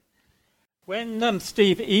When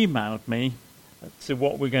Steve emailed me to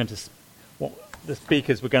what the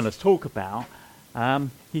speakers were going to talk about,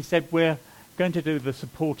 he said we're going to do the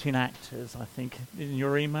supporting actors, I think, in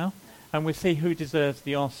your email, and we'll see who deserves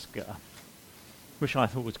the Oscar, which I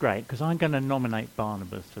thought was great, because I'm going to nominate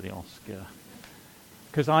Barnabas for the Oscar,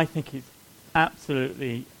 because I think he's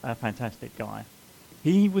absolutely a fantastic guy.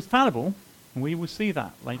 He was fallible, and we will see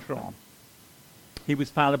that later on. He was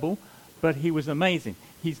fallible, but he was amazing.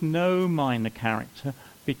 He's no minor character,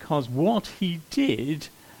 because what he did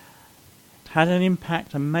had an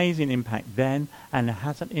impact, amazing impact then, and it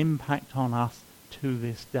has an impact on us to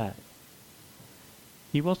this day.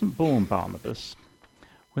 He wasn't born Barnabas.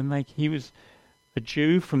 He was a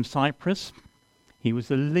Jew from Cyprus. He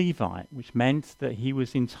was a Levite, which meant that he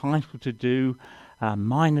was entitled to do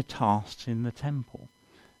minor tasks in the temple.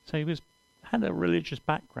 So he had a religious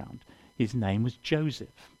background. His name was Joseph.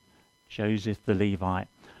 Joseph the Levite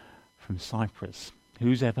from Cyprus.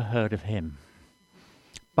 Who's ever heard of him?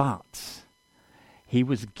 But he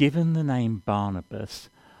was given the name Barnabas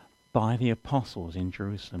by the apostles in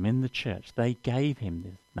Jerusalem, in the church. They gave him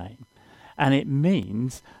this name. And it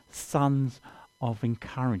means sons of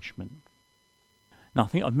encouragement. Now, I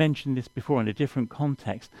think I've mentioned this before in a different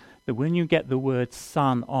context, that when you get the word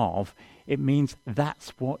son of, it means that's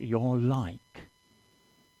what you're like.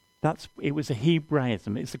 It was a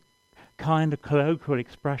Hebraism. It's a kind of colloquial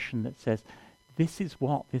expression that says, this is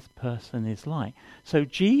what this person is like. So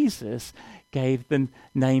Jesus gave the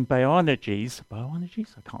name Boanerges.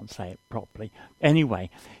 I can't say it properly. Anyway,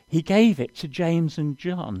 he gave it to James and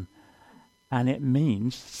John. And it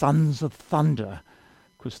means sons of thunder,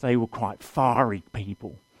 because they were quite fiery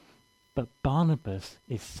people. But Barnabas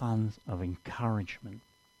is sons of encouragement.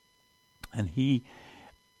 And he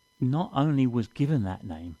not only was given that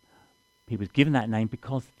name, he was given that name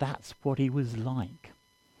because that's what he was like.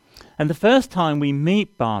 And the first time we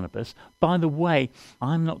meet Barnabas, by the way,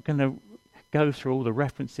 I'm not going to go through all the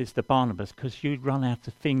references to Barnabas because you'd run out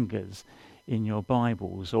of fingers in your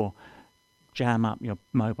Bibles or jam up your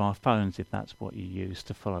mobile phones if that's what you use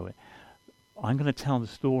to follow it. I'm going to tell the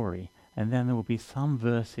story, and then there will be some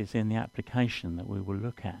verses in the application that we will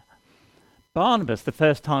look at. Barnabas, the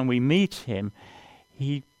first time we meet him,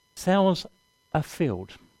 he sells a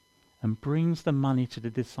field and brings the money to the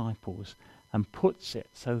disciples and puts it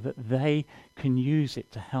so that they can use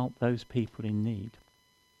it to help those people in need.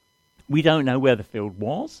 We don't know where the field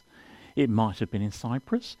was. It might have been in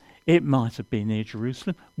Cyprus. It might have been near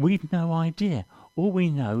Jerusalem. We've no idea. All we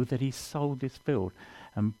know that he sold this field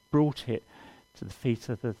and brought it to the feet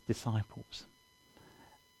of the disciples.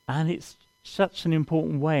 And it's such an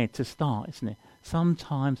important way to start, isn't it?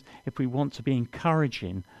 Sometimes if we want to be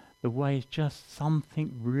encouraging, the way is just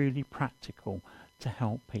something really practical to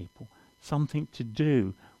help people. Something to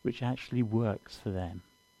do which actually works for them.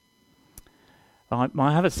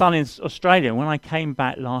 I have a son in Australia. When I came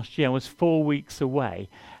back last year, I was 4 weeks away,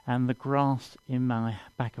 and the grass in my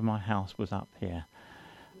back of my house was up here.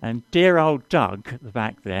 And dear old Doug at the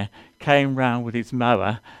back there came round with his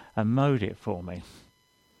mower and mowed it for me.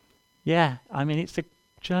 Yeah, I mean, it's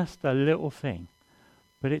just a little thing,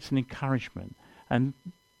 but it's an encouragement. And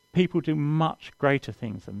people do much greater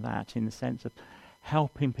things than that in the sense of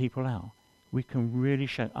helping people out. We can really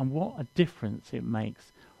show, and what a difference it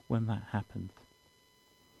makes when that happens.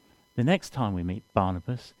 The next time we meet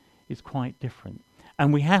Barnabas is quite different.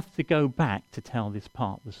 And we have to go back to tell this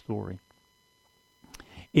part of the story.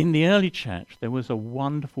 In the early church, there was a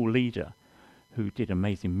wonderful leader who did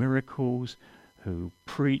amazing miracles, who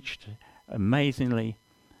preached amazingly,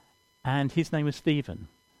 and his name was Stephen.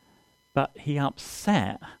 But he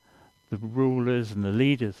upset the rulers and the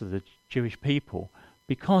leaders of the Jewish people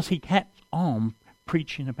because he kept on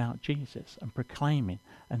preaching about Jesus and proclaiming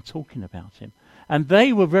and talking about him. And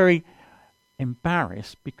they were very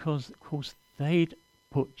embarrassed because, of course, they'd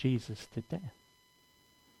put Jesus to death.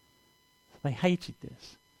 They hated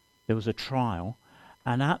this. There was a trial,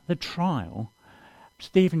 and at the trial,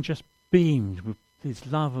 Stephen just beamed with his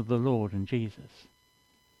love of the Lord and Jesus.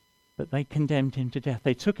 But they condemned him to death.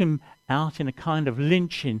 They took him out in a kind of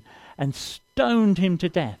lynching and stoned him to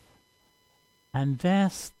death. And there,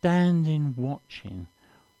 standing watching,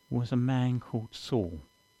 was a man called Saul,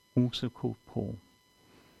 also called Paul.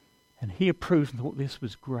 And he approved and thought this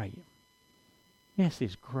was great. Yes,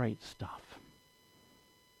 it's great stuff.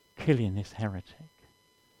 Killing this heretic.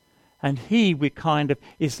 And he, with kind of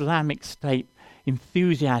Islamic State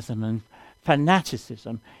enthusiasm and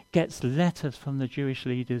fanaticism, gets letters from the Jewish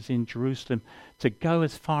leaders in Jerusalem to go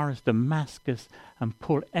as far as Damascus and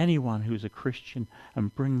pull anyone who's a Christian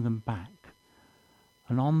and bring them back.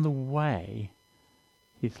 And on the way,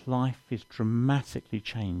 his life is dramatically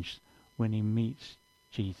changed when he meets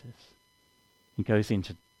Jesus. He goes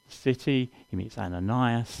into the city, he meets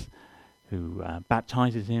Ananias, who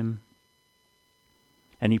baptizes him,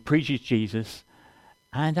 and he preaches Jesus.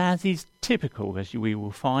 And as is typical, as we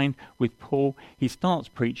will find with Paul, he starts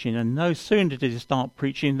preaching, and no sooner does he start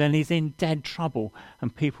preaching than he's in dead trouble,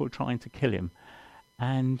 and people are trying to kill him.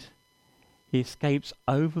 And he escapes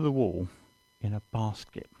over the wall in a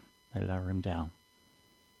basket. They lower him down.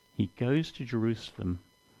 He goes to Jerusalem,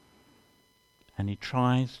 and he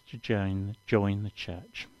tries to join the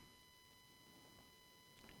church.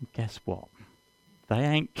 And guess what? They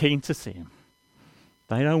ain't keen to see him.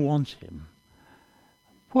 They don't want him.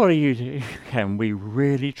 What are you doing? Can we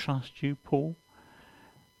really trust you, Paul?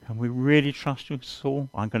 Can we really trust you, Saul?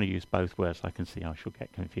 I'm going to use both words. I can see I shall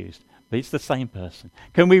get confused. But it's the same person.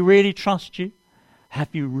 Can we really trust you? Have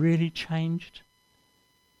you really changed?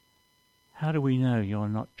 How do we know you're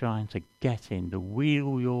not trying to get in, to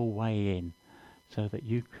wheel your way in, so that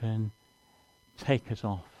you can take us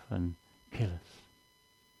off and kill us?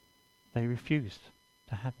 They refused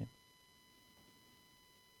to have him.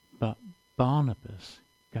 But Barnabas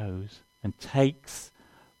goes and takes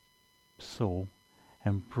Saul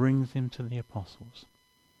and brings him to the apostles.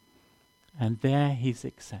 And there he's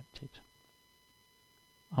accepted.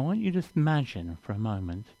 I want you to imagine for a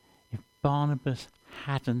moment if Barnabas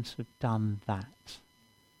hadn't have done that.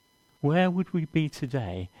 Where would we be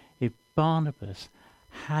today if Barnabas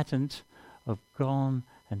hadn't have gone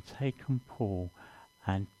and taken Paul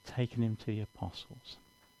and taken him to the apostles?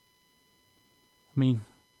 I mean,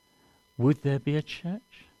 would there be a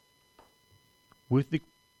church? Would there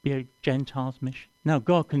be a Gentiles mission? No,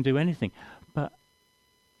 God can do anything. But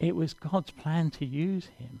it was God's plan to use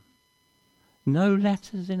him. No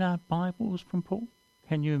letters in our Bibles from Paul.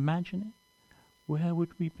 Can you imagine it? Where would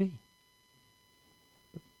we be?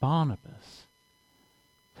 But Barnabas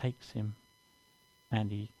takes him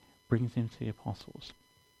and he brings him to the apostles.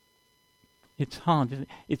 It's hard, isn't it?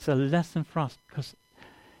 It's a lesson for us because,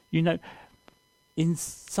 you know, in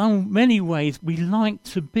so many ways, we like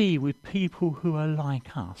to be with people who are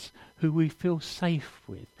like us, who we feel safe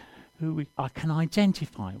with, who I can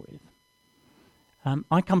identify with.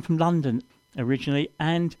 I come from London originally,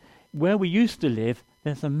 and where we used to live,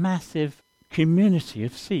 there's a massive community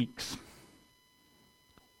of Sikhs.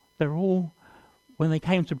 They're all, when they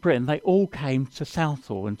came to Britain, they all came to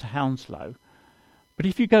Southall and to Hounslow. But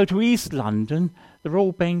if you go to East London, they're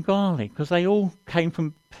all Bengali, because they all came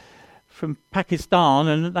from Pakistan,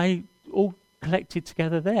 and they all collected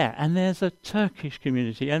together there. And there's a Turkish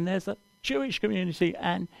community, and there's a Jewish community,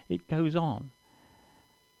 and it goes on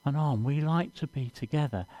and on. We like to be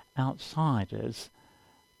together. Outsiders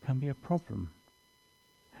can be a problem.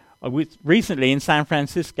 I was recently in San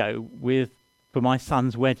Francisco for my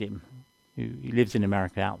son's wedding. He lives in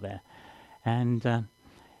America out there. And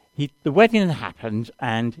the wedding had happened,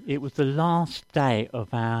 and it was the last day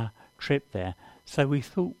of our trip there. So we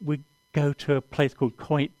thought we'd go to a place called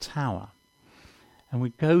Coit Tower. And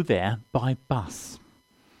we'd go there by bus.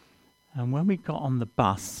 And when we got on the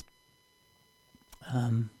bus,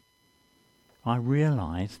 I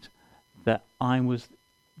realised that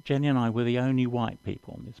Jenny and I were the only white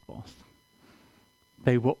people on this bus.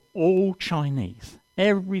 They were all Chinese.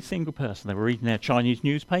 Every single person. They were reading their Chinese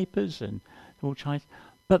newspapers and all Chinese.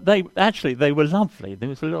 But they were lovely. There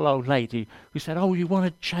was a little old lady who said, "Oh, you want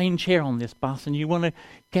to change here on this bus, and you want to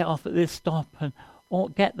get off at this stop, or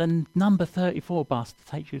get the number 34 bus to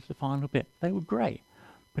take you to the final bit." They were great.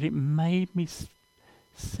 But it made me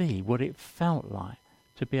see what it felt like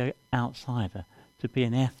to be an outsider, to be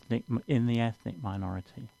in the ethnic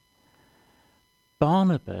minority.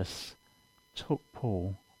 Barnabas took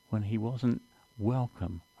Paul when he wasn't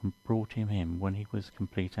welcome and brought him in when he was a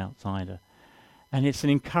complete outsider. And it's an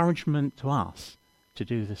encouragement to us to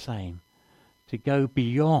do the same, to go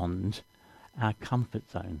beyond our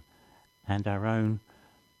comfort zone and our own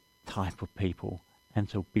type of people, and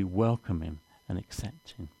to be welcoming and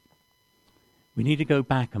accepting. We need to go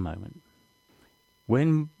back a moment.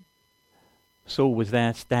 When Saul was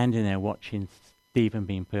there, standing there watching Stephen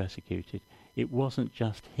being persecuted, it wasn't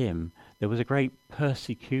just him. There was a great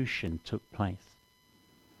persecution took place.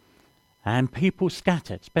 And people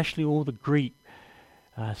scattered, especially all the Greek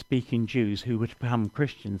speaking Jews who would become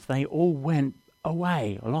Christians. They all went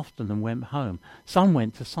away. A lot of them went home. Some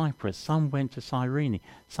went to Cyprus, some went to Cyrene,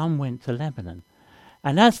 some went to Lebanon.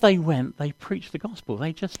 And as they went, they preached the gospel.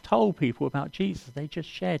 They just told people about Jesus. They just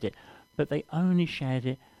shared it. But they only shared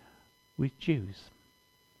it with Jews.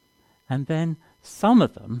 And then some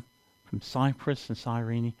of them, from Cyprus and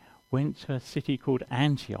Cyrene, went to a city called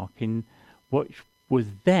Antioch, in what was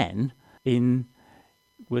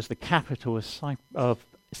the capital of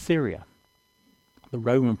Syria, the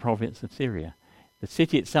Roman province of Syria. The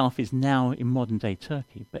city itself is now in modern-day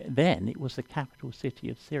Turkey, but then it was the capital city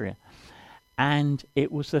of Syria. And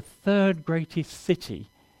it was the third greatest city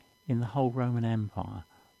in the whole Roman Empire.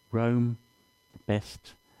 Rome, the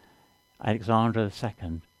best, Alexander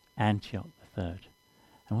II, Antioch the third.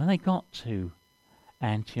 And when they got to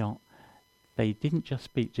Antioch, they didn't just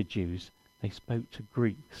speak to Jews, they spoke to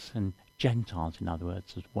Greeks and Gentiles, in other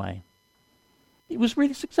words, as well. It was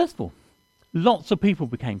really successful. Lots of people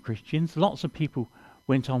became Christians, lots of people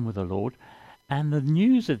went on with the Lord, and the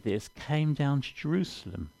news of this came down to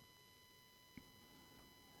Jerusalem.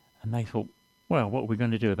 And they thought, well, what are we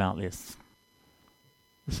going to do about this?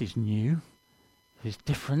 This is new, this is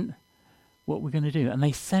different, what are we going to do? And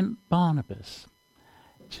they sent Barnabas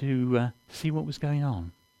to see what was going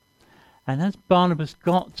on. And as Barnabas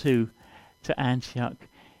got to Antioch,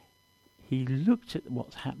 he looked at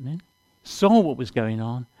what's happening, saw what was going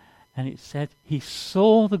on, and it said he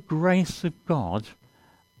saw the grace of God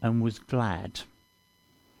and was glad.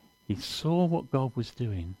 He saw what God was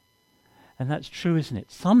doing. And that's true, isn't it?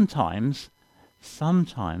 Sometimes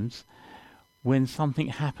when something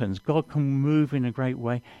happens, God can move in a great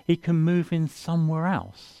way. He can move in somewhere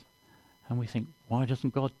else. And we think, why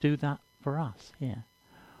doesn't God do that for us here?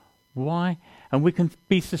 Why? And we can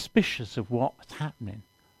be suspicious of what's happening.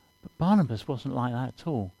 But Barnabas wasn't like that at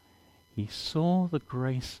all. He saw the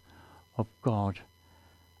grace of God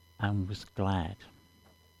and was glad.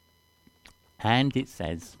 And it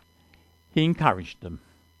says, he encouraged them.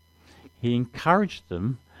 He encouraged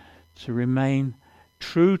them to remain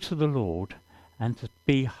true to the Lord and to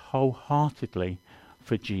be wholeheartedly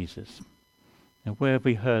for Jesus. Now, where have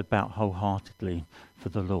we heard about wholeheartedly for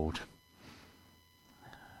the Lord?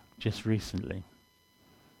 Just recently.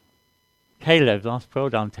 Caleb, well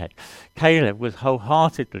done, Ted. Caleb was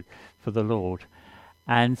wholeheartedly for the Lord.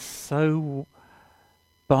 And so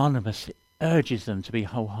Barnabas urges them to be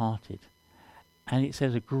wholehearted. And it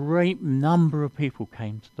says a great number of people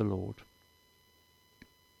came to the Lord.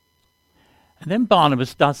 And then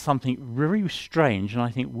Barnabas does something very strange and I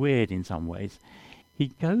think weird in some ways.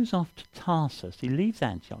 He goes off to Tarsus. He leaves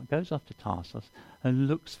Antioch, goes off to Tarsus and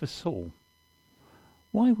looks for Saul.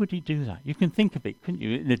 Why would he do that? You can think of it, couldn't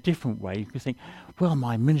you, in a different way. You could think, well,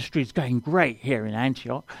 my ministry is going great here in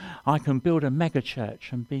Antioch. I can build a mega church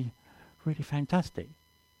and be really fantastic.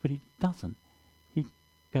 But he doesn't. He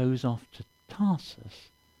goes off to Tarsus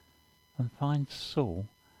and finds Saul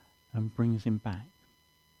and brings him back.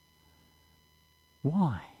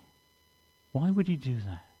 Why? Why would he do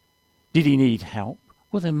that? Did he need help?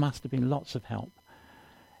 Well, there must have been lots of help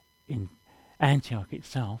in Antioch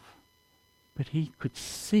itself. But he could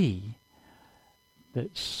see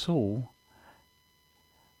that Saul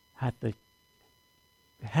had the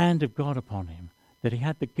hand of God upon him, that he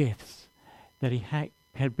had the gifts, that he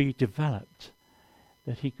had been developed,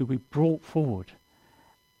 that he could be brought forward.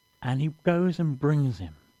 And he goes and brings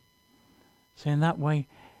him. So in that way,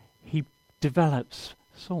 he develops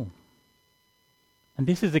Saul. And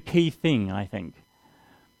this is a key thing, I think,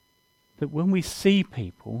 that when we see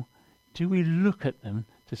people, do we look at them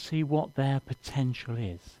to see what their potential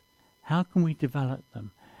is? How can we develop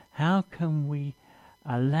them? How can we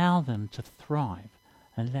allow them to thrive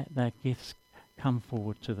and let their gifts come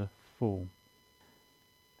forward to the full?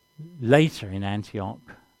 Later in Antioch,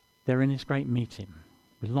 they're in this great meeting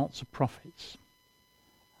with lots of prophets.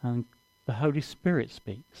 And the Holy Spirit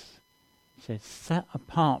speaks. He says, set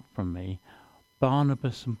apart from me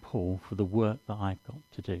Barnabas and Paul for the work that I've got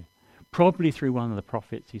to do. Probably through one of the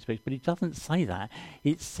prophets he speaks, but he doesn't say that.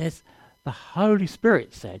 It says, the Holy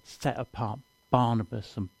Spirit said, set apart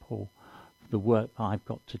Barnabas and Paul for the work that I've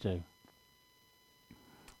got to do.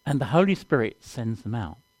 And the Holy Spirit sends them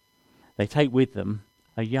out. They take with them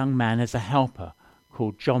a young man as a helper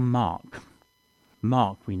called John Mark.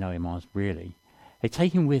 Mark, we know him as really. They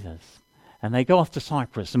take him with us. And they go off to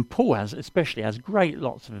Cyprus. And Paul especially has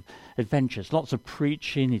lots of adventures, lots of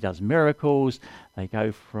preaching. He does miracles. They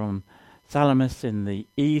go from Salamis in the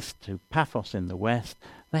east to Paphos in the west.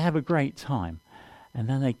 They have a great time. And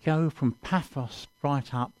then they go from Paphos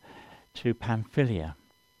right up to Pamphylia.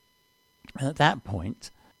 And at that point,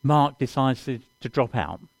 Mark decides to drop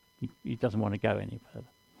out. He doesn't want to go any further.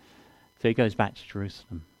 So he goes back to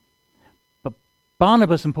Jerusalem. But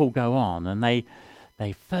Barnabas and Paul go on, and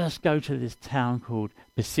they first go to this town called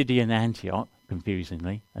Pisidian Antioch,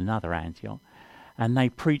 confusingly, another Antioch, and they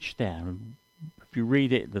preach there. And if you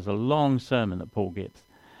read it, there's a long sermon that Paul gives.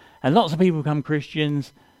 And lots of people become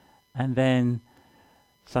Christians, and then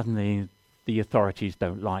suddenly the authorities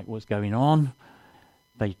don't like what's going on,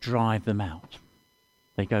 they drive them out.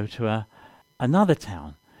 They go to another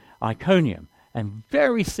town, Iconium, and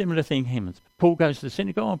very similar thing happens. Paul goes to the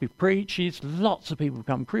synagogue, he preaches, lots of people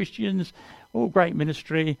become Christians, all great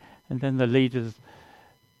ministry, and then the leaders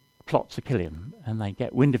plot to kill him, and they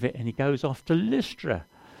get wind of it, and he goes off to Lystra,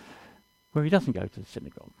 where he doesn't go to the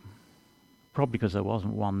synagogue, probably because there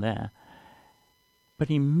wasn't one there. But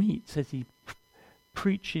he meets, as he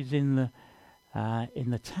preaches in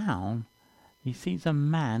the town, he sees a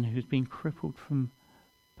man who's been crippled from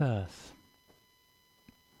birth.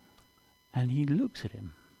 And he looks at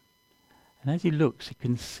him. And as he looks, he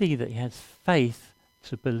can see that he has faith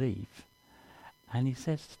to believe. And he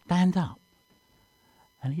says, stand up.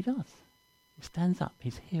 And he does. He stands up.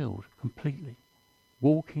 He's healed completely.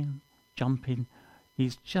 Walking, jumping.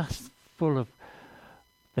 He's just full of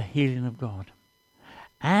the healing of God.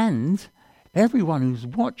 And everyone who's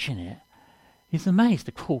watching it is amazed.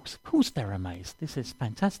 Of course they're amazed. This is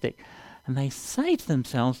fantastic. And they say to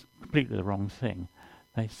themselves completely the wrong thing.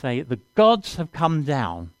 They say, the gods have come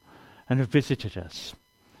down and have visited us.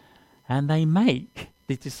 And they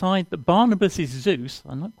decide that Barnabas is Zeus.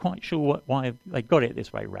 I'm not quite sure why they got it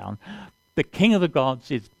this way round. The king of the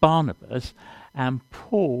gods is Barnabas, and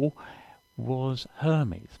Paul was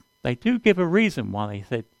Hermes. They do give a reason why they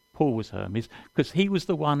said Paul was Hermes, because he was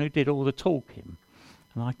the one who did all the talking.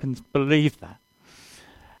 And I can believe that.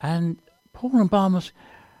 And Paul and Barnabas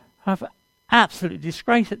have absolutely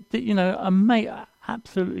disgraced it,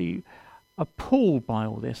 absolutely appalled by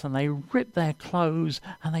all this, and they rip their clothes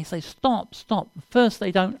and they say, stop. First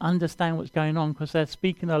they don't understand what's going on because they're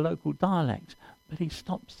speaking a local dialect, but he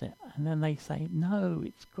stops it, and then they say, no,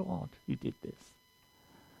 it's God who did this.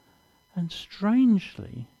 And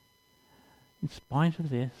strangely, in spite of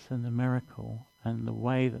this and the miracle and the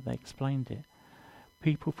way that they explained it,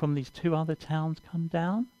 people from these two other towns come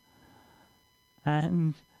down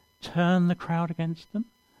and turn the crowd against them.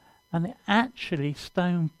 And they actually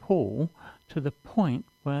stone Paul to the point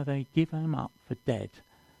where they give him up for dead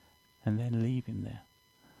and then leave him there.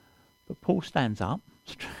 But Paul stands up,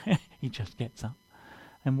 he just gets up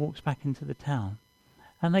and walks back into the town.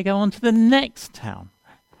 And they go on to the next town,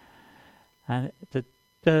 to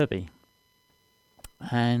Derbe.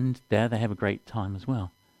 And there they have a great time as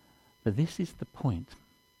well. But this is the point.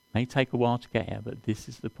 It may take a while to get here, but this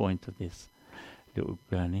is the point of this little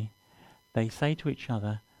journey. They say to each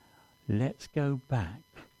other, let's go back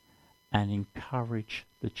and encourage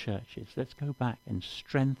the churches. Let's go back and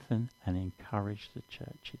strengthen and encourage the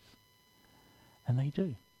churches. And they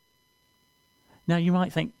do. Now you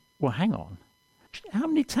might think, well, hang on. How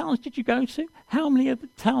many towns did you go to? How many of the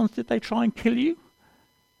towns did they try and kill you?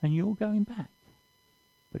 And you're going back.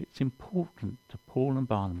 But it's important to Paul and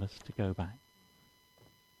Barnabas to go back.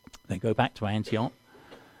 They go back to Antioch.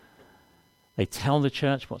 They tell the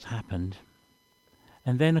church what's happened.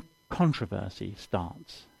 And then a controversy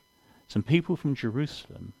starts. Some people from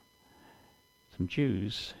Jerusalem, some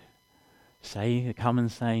Jews, come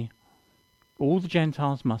and say, all the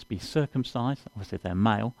Gentiles must be circumcised, obviously if they're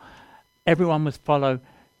male. Everyone must follow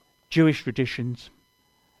Jewish traditions.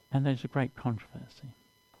 And there's a great controversy.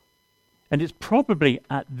 And it's probably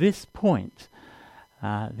at this point,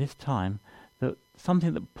 this time, that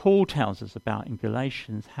something that Paul tells us about in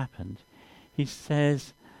Galatians happened. He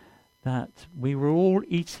says that we were all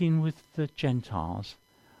eating with the Gentiles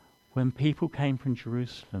when people came from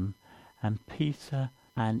Jerusalem, and Peter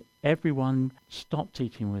and everyone stopped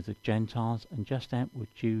eating with the Gentiles and just ate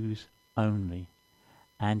with Jews only.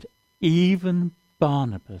 And even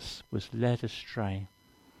Barnabas was led astray.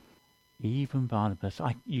 Even Barnabas,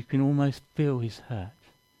 you can almost feel his hurt.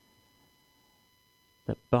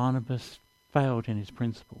 That Barnabas failed in his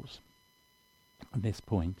principles at this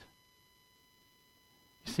point.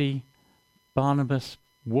 You see, Barnabas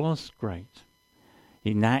was great.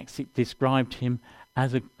 In Acts it described him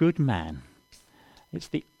as a good man. It's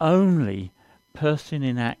the only person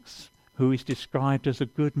in Acts who is described as a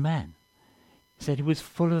good man. He said he was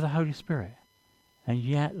full of the Holy Spirit, and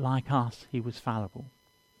yet, like us, he was fallible.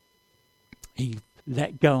 He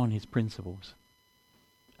let go on his principles.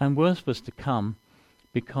 And worse was to come,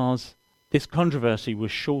 because this controversy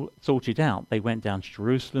was sorted out. They went down to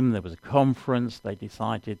Jerusalem, there was a conference, they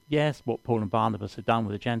decided, yes, what Paul and Barnabas had done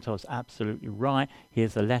with the Gentiles is absolutely right.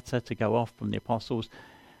 Here's a letter to go off from the apostles.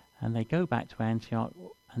 And they go back to Antioch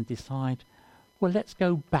and decide, well, let's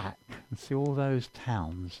go back and see all those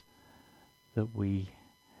towns that we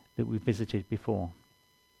visited before.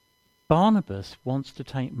 Barnabas wants to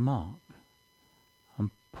take Mark,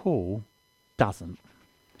 and Paul doesn't.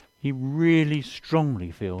 He really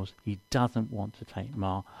strongly feels he doesn't want to take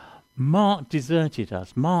Mark. Mark deserted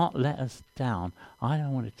us. Mark let us down. I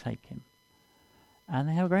don't want to take him. And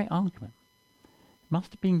they have a great argument. It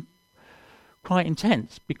must have been quite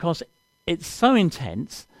intense, because it's so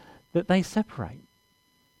intense that they separate.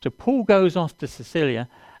 So Paul goes off to Sicilia,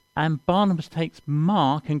 and Barnabas takes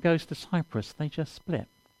Mark and goes to Cyprus. They just split.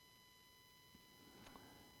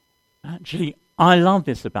 Actually, I love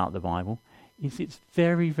this about the Bible, is it's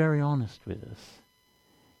very, very honest with us.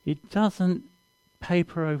 It doesn't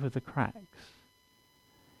paper over the cracks.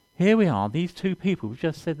 Here we are, these two people who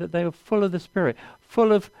just said that they were full of the Spirit,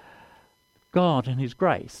 full of God and His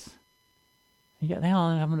grace. And yet they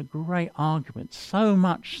are having a great argument, so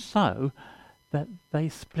much so that they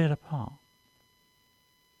split apart.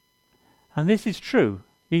 And this is true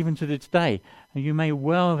even to this day, and you may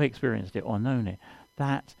well have experienced it or known it,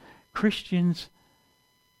 that Christians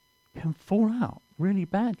can fall out really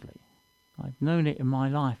badly. I've known it in my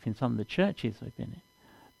life in some of the churches I've been in,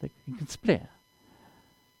 that you can split.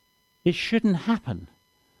 It shouldn't happen,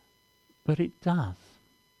 but it does.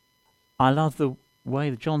 I love the way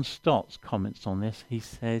that John Stott comments on this. He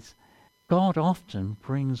says, God often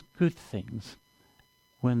brings good things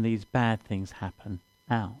when these bad things happen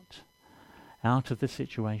out of the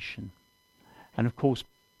situation. And of course,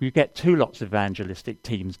 you get two lots of evangelistic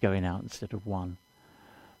teams going out instead of one.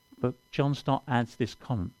 But John Stott adds this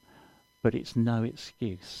comment, but it's no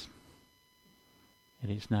excuse. It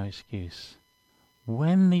is no excuse.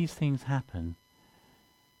 When these things happen,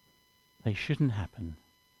 they shouldn't happen.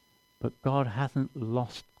 But God hasn't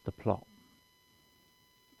lost the plot.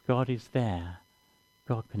 God is there.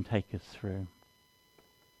 God can take us through.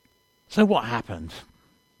 So what happened?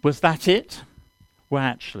 Was that it? Well,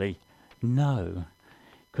 actually, no.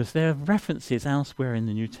 Because there are references elsewhere in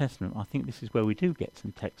the New Testament. I think this is where we do get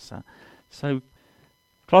some texts out. So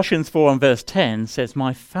Colossians 4 and verse 10 says,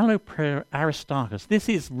 my fellow prayer Aristarchus. This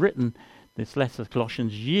is written, this letter of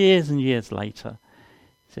Colossians, years and years later.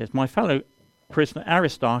 It says, my fellow prisoner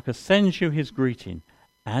Aristarchus sends you his greeting,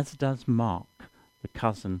 as does Mark, the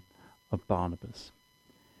cousin of Barnabas.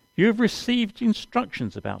 You have received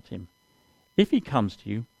instructions about him. If he comes to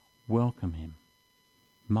you, welcome him.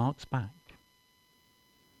 Mark's back.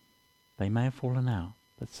 They may have fallen out,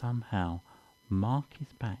 but somehow Mark is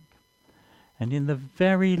back. And in the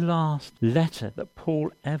very last letter that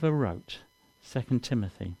Paul ever wrote, 2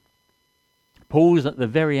 Timothy, Paul is at the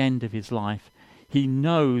very end of his life. He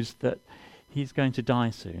knows that he's going to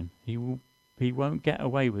die soon. He won't get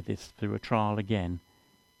away with this through a trial again.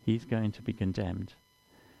 He's going to be condemned.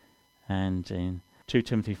 And in 2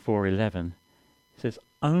 Timothy 4:11, it says,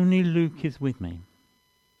 only Luke is with me.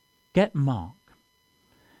 Get Mark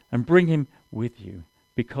and bring him with you,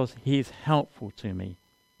 because he is helpful to me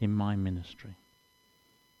in my ministry.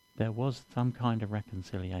 There was some kind of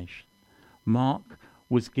reconciliation. Mark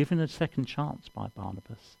was given a second chance by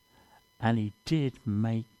Barnabas, and he did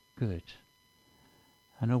make good.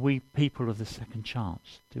 And are we people of the second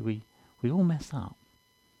chance? Do we all mess up?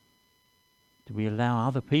 Do we allow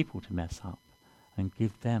other people to mess up and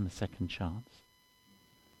give them a second chance?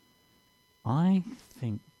 I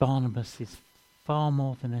think Barnabas is far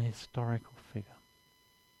more than a historical figure.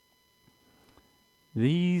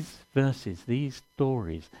 These verses, these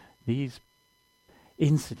stories, these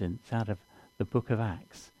incidents out of the book of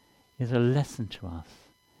Acts is a lesson to us.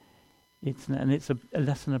 It's a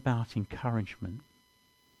lesson about encouragement.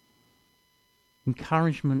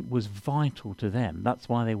 Encouragement was vital to them. That's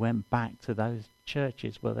why they went back to those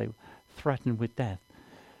churches where they were threatened with death,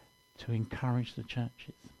 to encourage the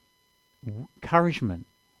churches. Encouragement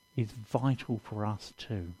is vital for us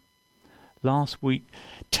too. Last week,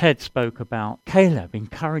 Ted spoke about Caleb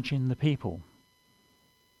encouraging the people.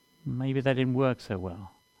 Maybe that didn't work so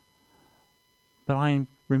well. But I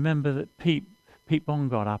remember that Pete Bond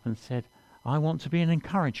got up and said, I want to be an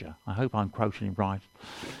encourager. I hope I'm quoting him right.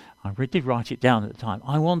 I did write it down at the time.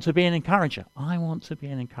 I want to be an encourager. I want to be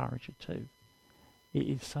an encourager too. It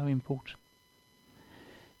is so important.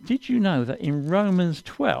 Did you know that in Romans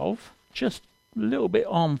 12, just a little bit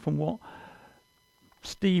on from what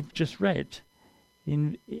Steve just read,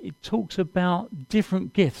 it talks about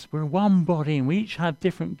different gifts. We're one body and we each have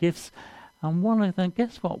different gifts. And one of them,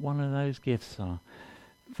 guess what one of those gifts are?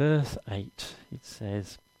 Verse 8, it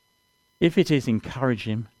says, if it is encourage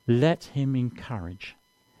him, let him encourage.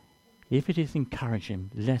 If it is encourage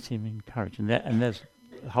him, let him encourage. And there's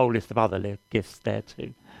a whole list of other gifts there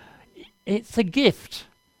too. It's a gift.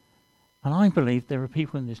 And I believe there are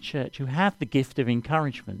people in this church who have the gift of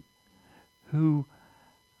encouragement, who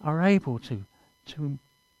are able to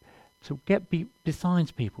get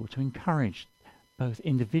besides people, to encourage both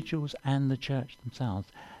individuals and the church themselves.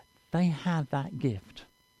 They have that gift.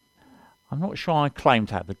 I'm not sure I claim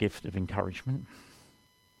to have the gift of encouragement.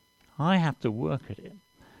 I have to work at it.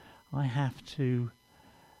 I have to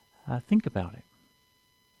think about it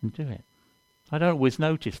and do it. I don't always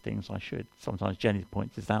notice things I should. Sometimes Jenny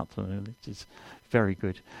points this out to me, which is very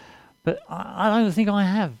good. But I don't think I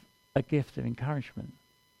have a gift of encouragement.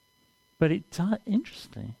 But it's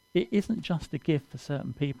interesting. It isn't just a gift for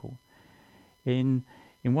certain people. In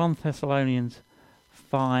 1 Thessalonians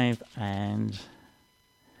 5 and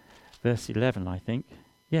verse 11, I think,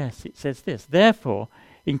 yes, it says this: "Therefore,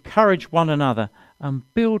 encourage one another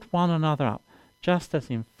and build one another up, just as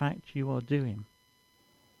in fact you are doing."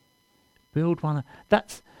 Build one.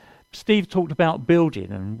 That's Steve talked about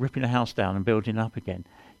building and ripping a house down and building up again.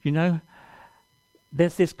 You know,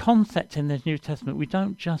 there's this concept in the New Testament. We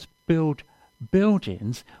don't just build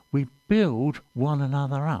buildings; we build one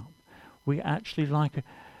another up. We actually, like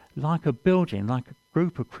a building, like a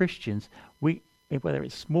group of Christians, whether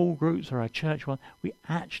it's small groups or a church one, we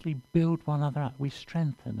actually build one another up. We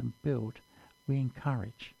strengthen and build. We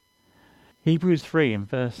encourage. Hebrews 3 in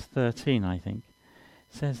verse 13, I think,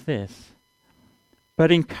 says this: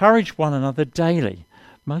 "But encourage one another daily."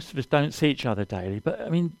 Most of us don't see each other daily,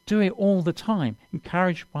 but do it all the time.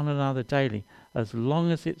 Encourage one another daily, as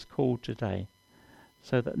long as it's called today,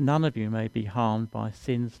 so that none of you may be harmed by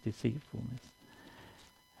sin's deceitfulness.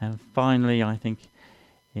 And finally, I think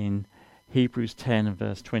in Hebrews 10 and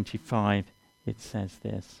verse 25, it says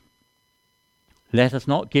this: "Let us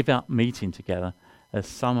not give up meeting together, as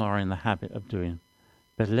some are in the habit of doing,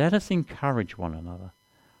 but let us encourage one another,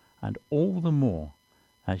 and all the more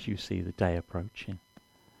as you see the day approaching."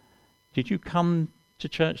 Did you come to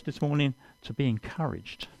church this morning to be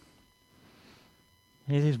encouraged?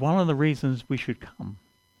 It is one of the reasons we should come.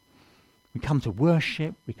 We come to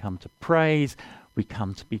worship, we come to praise, we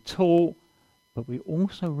come to be taught, but we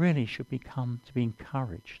also really should come to be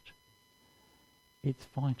encouraged. It's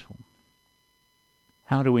vital.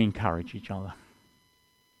 How do we encourage each other?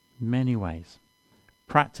 Many ways.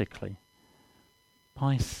 Practically,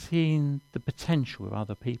 by seeing the potential of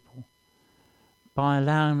other people, by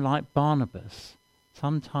allowing, like Barnabas,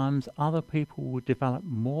 sometimes other people will develop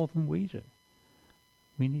more than we do.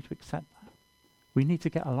 We need to accept that. We need to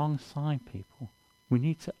get alongside people. We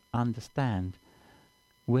need to understand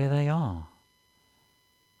where they are,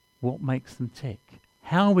 what makes them tick,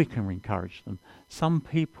 how we can encourage them. Some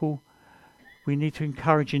people we need to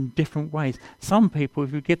encourage in different ways. Some people,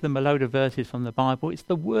 if you give them a load of verses from the Bible, it's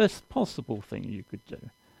the worst possible thing you could do.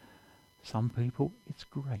 Some people, it's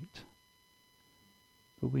great.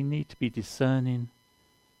 But we need to be discerning,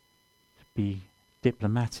 to be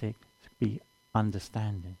diplomatic, to be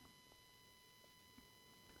understanding.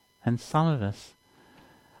 And some of us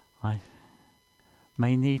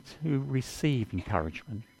may need to receive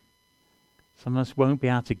encouragement. Some of us won't be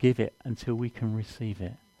able to give it until we can receive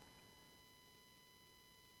it.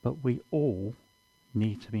 But we all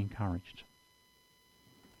need to be encouraged.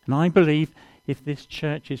 And I believe if this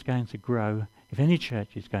church is going to grow, if any church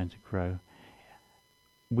is going to grow,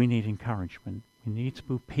 we need encouragement. We need to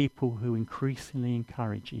be people who increasingly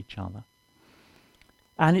encourage each other.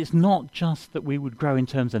 And it's not just that we would grow in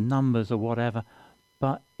terms of numbers or whatever,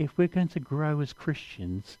 but if we're going to grow as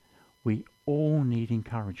Christians, we all need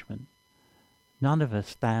encouragement. None of us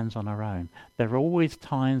stands on our own. There are always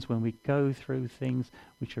times when we go through things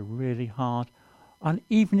which are really hard. And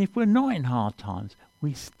even if we're not in hard times,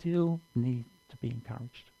 we still need to be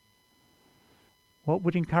encouraged. What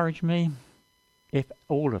would encourage me? If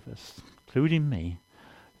all of us, including me,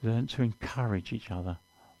 learn to encourage each other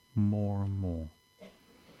more and more.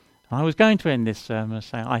 And I was going to end this sermon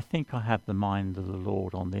saying, I think I have the mind of the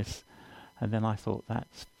Lord on this. And then I thought,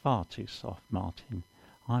 that's far too soft, Martin.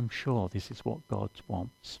 I'm sure this is what God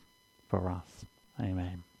wants for us.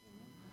 Amen.